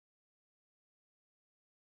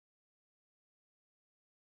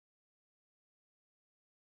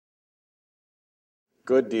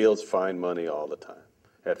Good deals find money all the time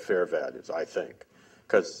at fair values, I think,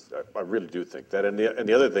 because I really do think that. And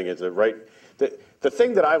the other thing is the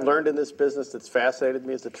thing that I've learned in this business that's fascinated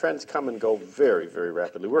me is the trends come and go very, very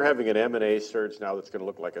rapidly. We're having an M&A surge now that's going to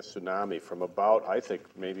look like a tsunami from about, I think,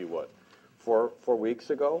 maybe what, four weeks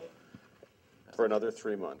ago for another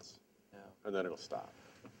 3 months. Yeah. And then it'll stop.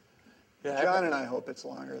 Yeah, John and I hope it's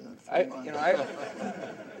longer than 3 months.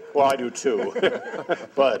 Well, I do too,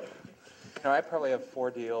 but. I probably have 4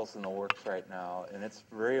 deals in the works right now, and it's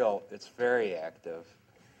very active.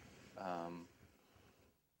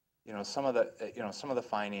 Some of the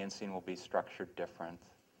financing will be structured different.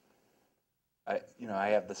 I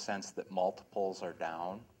have the sense that multiples are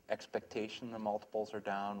down. Expectation the multiples are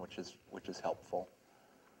down, which is helpful.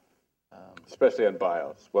 Especially on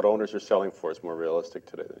buyouts. What owners are selling for is more realistic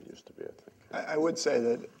today than it used to be, I think. I would say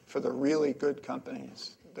that for the really good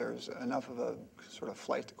companies, there's enough of a sort of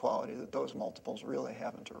flight to quality that those multiples really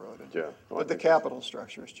haven't eroded. Yeah. But the capital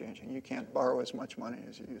structure is changing. You can't borrow as much money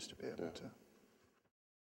as you used to be able to.